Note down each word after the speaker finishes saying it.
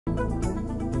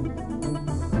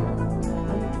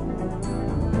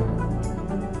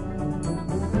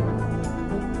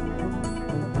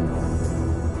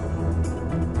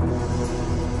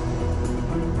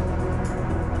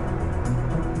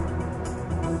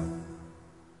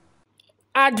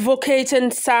Advocating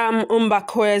Sam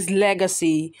Mbakwe's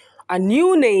legacy, a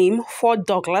new name for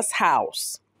Douglas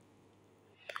House.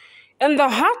 In the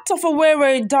heart of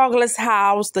Owerri, Douglas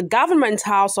House, the government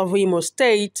house of Imo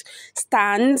State,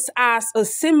 stands as a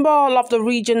symbol of the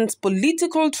region's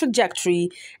political trajectory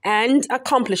and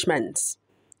accomplishments.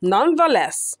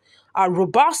 Nonetheless, a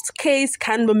robust case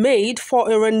can be made for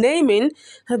a renaming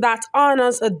that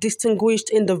honors a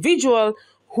distinguished individual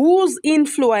whose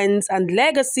influence and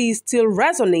legacy still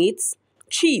resonates,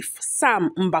 Chief Sam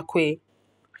Mbakwe.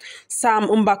 Sam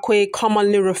Mbakwe,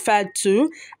 commonly referred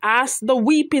to as the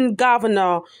Weeping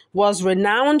Governor, was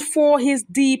renowned for his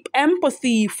deep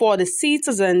empathy for the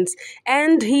citizens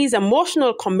and his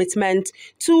emotional commitment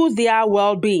to their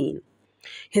well-being.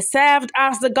 He served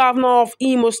as the governor of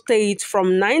Imo State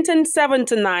from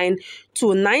 1979 to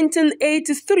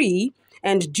 1983,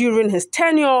 and during his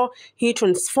tenure, he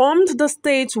transformed the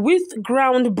state with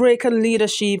groundbreaking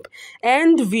leadership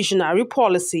and visionary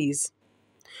policies.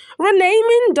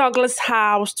 Renaming Douglas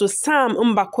House to Sam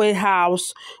Mbakwe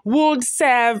House would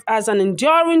serve as an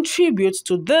enduring tribute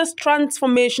to this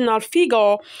transformational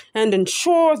figure and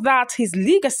ensure that his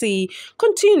legacy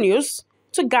continues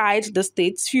to guide the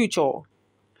state's future.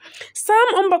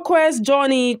 Sam Mbakwe's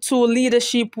journey to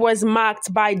leadership was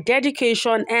marked by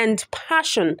dedication and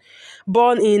passion.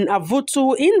 Born in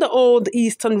Avutu in the old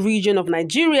eastern region of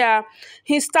Nigeria,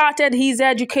 he started his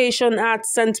education at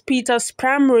St. Peter's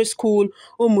Primary School,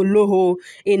 Umuloho,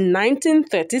 in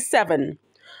 1937.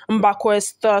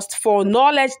 Mbakwe's thirst for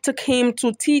knowledge took him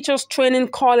to Teachers Training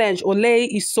College, Ole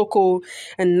Isoko,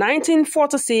 in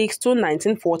 1946 to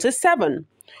 1947.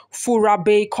 Fura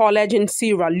Bay College in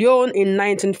Sierra Leone in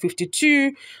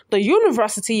 1952, the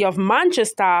University of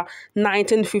Manchester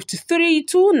 1953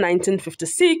 to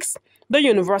 1956, the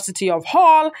University of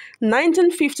Hull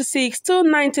 1956 to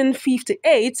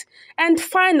 1958, and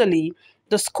finally,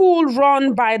 the school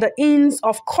run by the Inns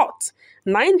of Court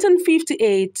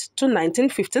 1958 to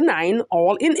 1959,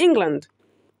 all in England.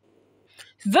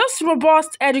 This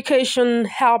robust education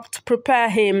helped prepare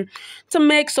him to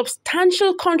make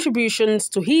substantial contributions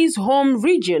to his home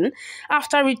region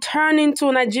after returning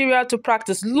to Nigeria to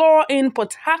practice law in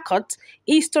Port Harcourt,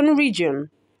 Eastern Region.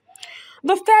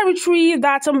 The territory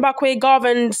that Mbakwe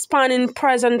governed, spanning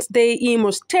present-day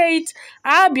Imo State,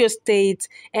 Abia State,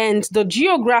 and the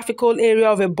geographical area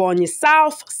of Ebonyi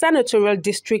South Senatorial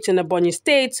District in Ebonyi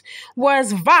State,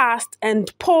 was vast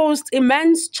and posed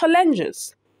immense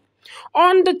challenges.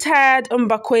 Undeterred,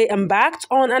 Mbakwe embarked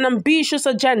on an ambitious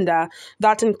agenda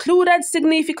that included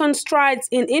significant strides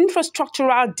in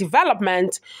infrastructural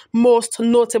development, most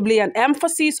notably an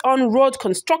emphasis on road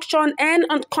construction and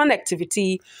on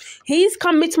connectivity. His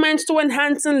commitment to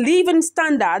enhancing living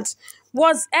standards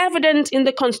was evident in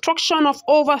the construction of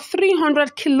over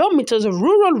 300 kilometers of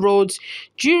rural roads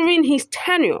during his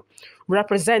tenure,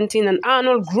 representing an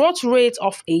annual growth rate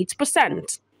of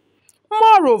 8%.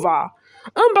 Moreover,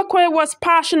 Mbakwe was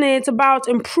passionate about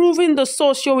improving the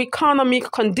socio-economic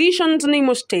conditions in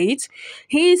Imo State.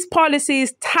 His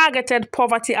policies targeted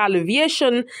poverty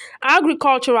alleviation,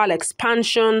 agricultural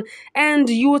expansion, and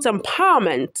youth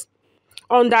empowerment.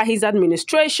 Under his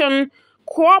administration,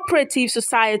 cooperative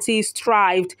societies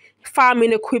thrived,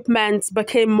 farming equipment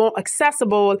became more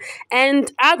accessible,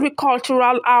 and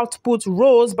agricultural output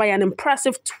rose by an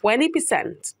impressive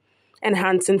 20%,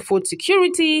 enhancing food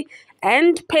security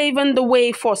and paving the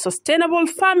way for sustainable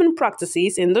farming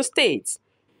practices in the state.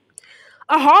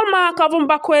 A hallmark of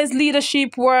Mbakwe's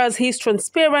leadership was his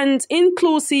transparent,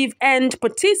 inclusive, and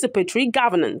participatory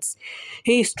governance.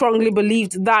 He strongly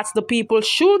believed that the people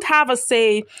should have a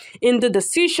say in the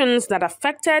decisions that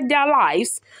affected their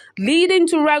lives, leading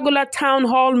to regular town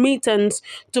hall meetings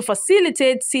to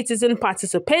facilitate citizen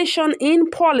participation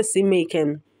in policy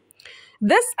making.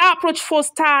 This approach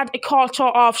fostered a culture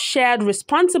of shared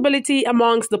responsibility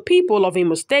amongst the people of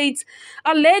Imo State,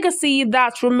 a legacy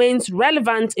that remains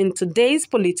relevant in today's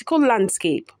political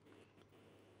landscape.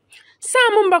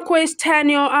 Sam Mbakwe's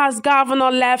tenure as governor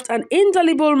left an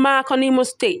indelible mark on Imo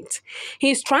State.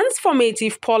 His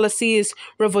transformative policies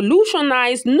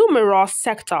revolutionized numerous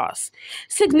sectors,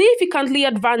 significantly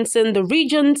advancing the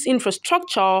region's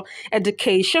infrastructure,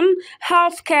 education,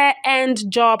 healthcare,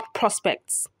 and job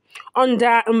prospects.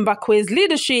 Under Mbakwe's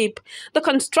leadership, the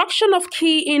construction of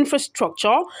key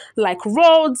infrastructure like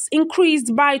roads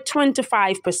increased by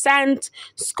 25%,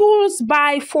 schools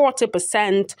by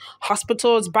 40%,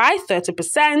 hospitals by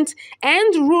 30%,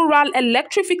 and rural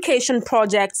electrification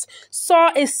projects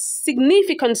saw a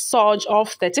significant surge of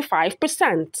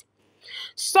 35%.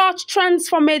 Such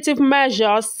transformative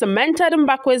measures cemented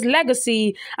Mbakwe's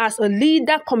legacy as a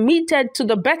leader committed to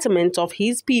the betterment of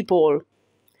his people.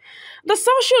 The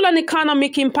social and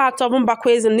economic impact of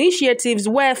Mbakwe's initiatives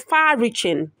were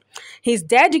far-reaching. His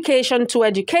dedication to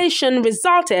education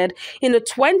resulted in a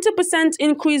 20%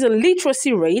 increase in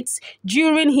literacy rates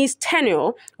during his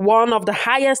tenure, one of the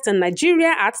highest in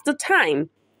Nigeria at the time.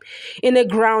 In a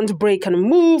groundbreaking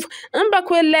move,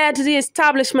 Mbakwe led the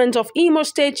establishment of Imo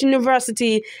State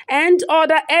University and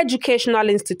other educational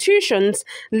institutions,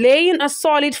 laying a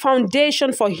solid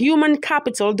foundation for human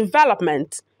capital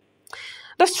development.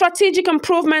 The strategic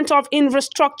improvement of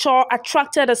infrastructure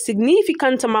attracted a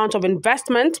significant amount of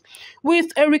investment, with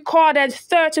a recorded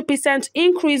 30%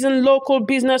 increase in local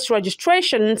business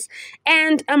registrations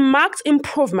and a marked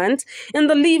improvement in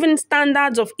the living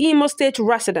standards of Imo State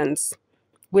residents.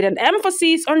 With an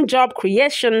emphasis on job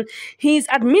creation, his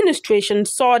administration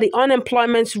saw the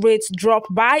unemployment rate drop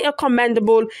by a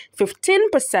commendable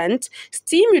 15%,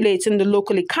 stimulating the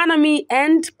local economy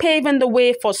and paving the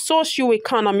way for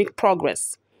socio-economic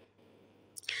progress.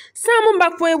 Sam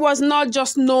Mbakwe was not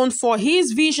just known for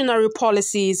his visionary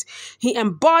policies. He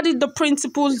embodied the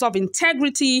principles of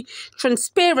integrity,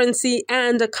 transparency,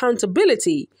 and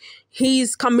accountability.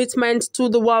 His commitment to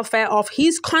the welfare of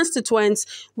his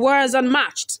constituents was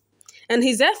unmatched, and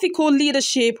his ethical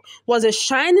leadership was a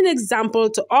shining example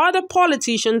to other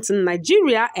politicians in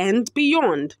Nigeria and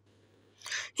beyond.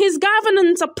 His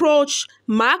governance approach,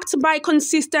 marked by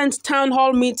consistent town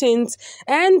hall meetings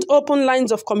and open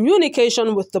lines of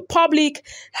communication with the public,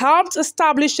 helped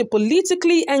establish a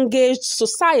politically engaged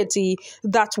society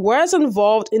that was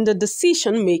involved in the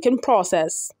decision-making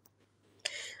process.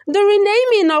 The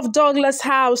renaming of Douglas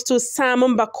House to Sam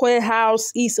Mbakwe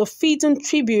House is a fitting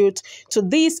tribute to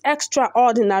this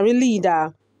extraordinary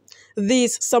leader.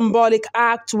 This symbolic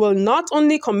act will not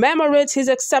only commemorate his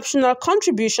exceptional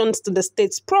contributions to the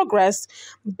state's progress,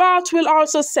 but will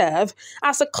also serve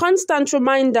as a constant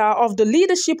reminder of the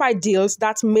leadership ideals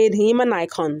that made him an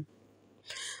icon.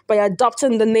 By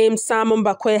adopting the name Sam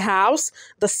Mbakwe House,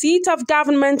 the seat of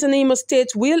government in Imo State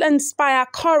will inspire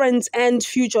current and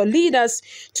future leaders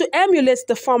to emulate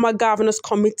the former governor's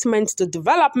commitment to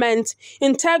development,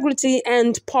 integrity,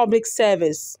 and public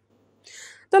service.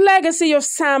 The legacy of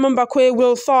Sam Mbakwe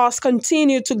will thus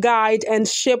continue to guide and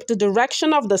shape the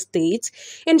direction of the state,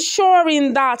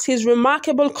 ensuring that his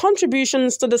remarkable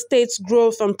contributions to the state's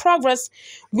growth and progress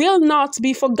will not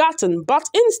be forgotten, but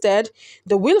instead,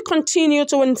 they will continue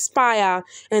to inspire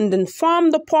and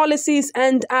inform the policies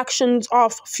and actions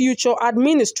of future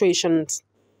administrations.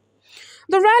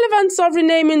 The relevance of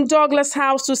renaming Douglas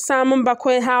House to Sam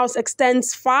Mbakwe House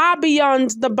extends far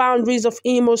beyond the boundaries of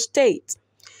Imo State.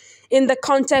 In the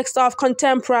context of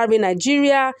contemporary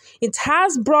Nigeria, it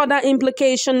has broader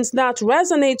implications that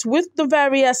resonate with the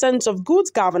very essence of good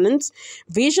governance,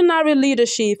 visionary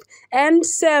leadership, and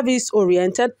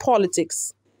service-oriented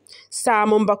politics.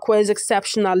 Sam Mbakwe's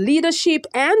exceptional leadership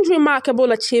and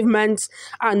remarkable achievements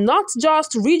are not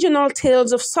just regional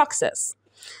tales of success.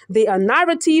 They are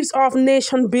narratives of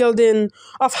nation building,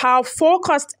 of how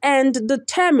focused and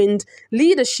determined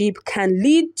leadership can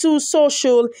lead to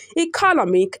social,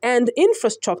 economic, and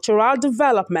infrastructural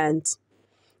development.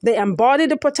 They embody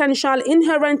the potential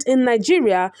inherent in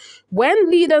Nigeria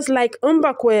when leaders like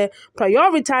Mbakwe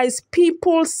prioritize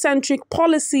people-centric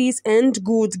policies and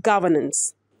good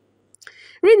governance.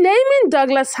 Renaming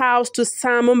Douglas House to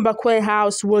Sam Mbakwe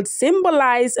House would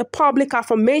symbolize a public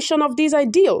affirmation of these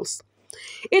ideals.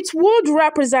 It would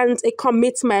represent a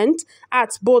commitment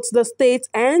at both the state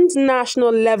and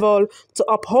national level to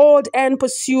uphold and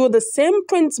pursue the same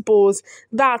principles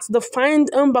that defined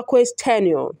Mbakwe's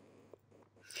tenure.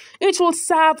 It will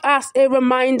serve as a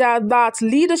reminder that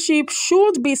leadership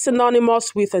should be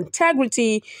synonymous with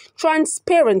integrity,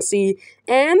 transparency,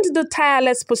 and the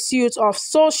tireless pursuit of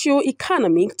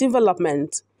socio-economic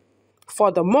development.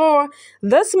 Furthermore,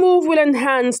 this move will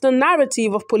enhance the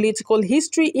narrative of political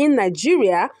history in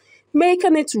Nigeria,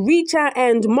 making it richer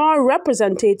and more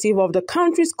representative of the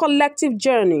country's collective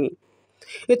journey.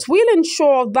 It will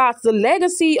ensure that the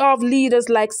legacy of leaders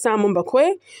like Sam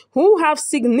Mbakwe, who have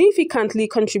significantly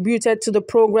contributed to the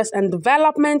progress and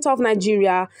development of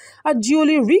Nigeria, are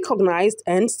duly recognized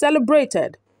and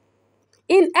celebrated.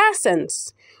 In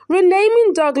essence,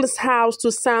 renaming Douglas House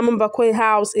to Sam Mbakwe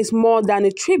House is more than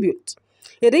a tribute.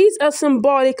 It is a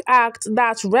symbolic act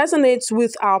that resonates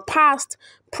with our past,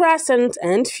 present,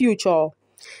 and future.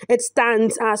 It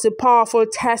stands as a powerful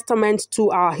testament to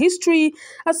our history,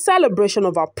 a celebration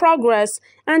of our progress,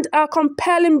 and a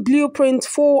compelling blueprint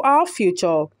for our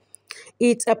future.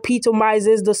 It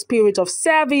epitomizes the spirit of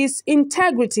service,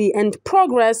 integrity, and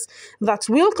progress that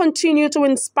will continue to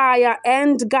inspire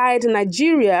and guide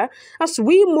Nigeria as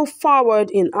we move forward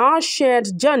in our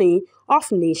shared journey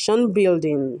of nation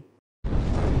building.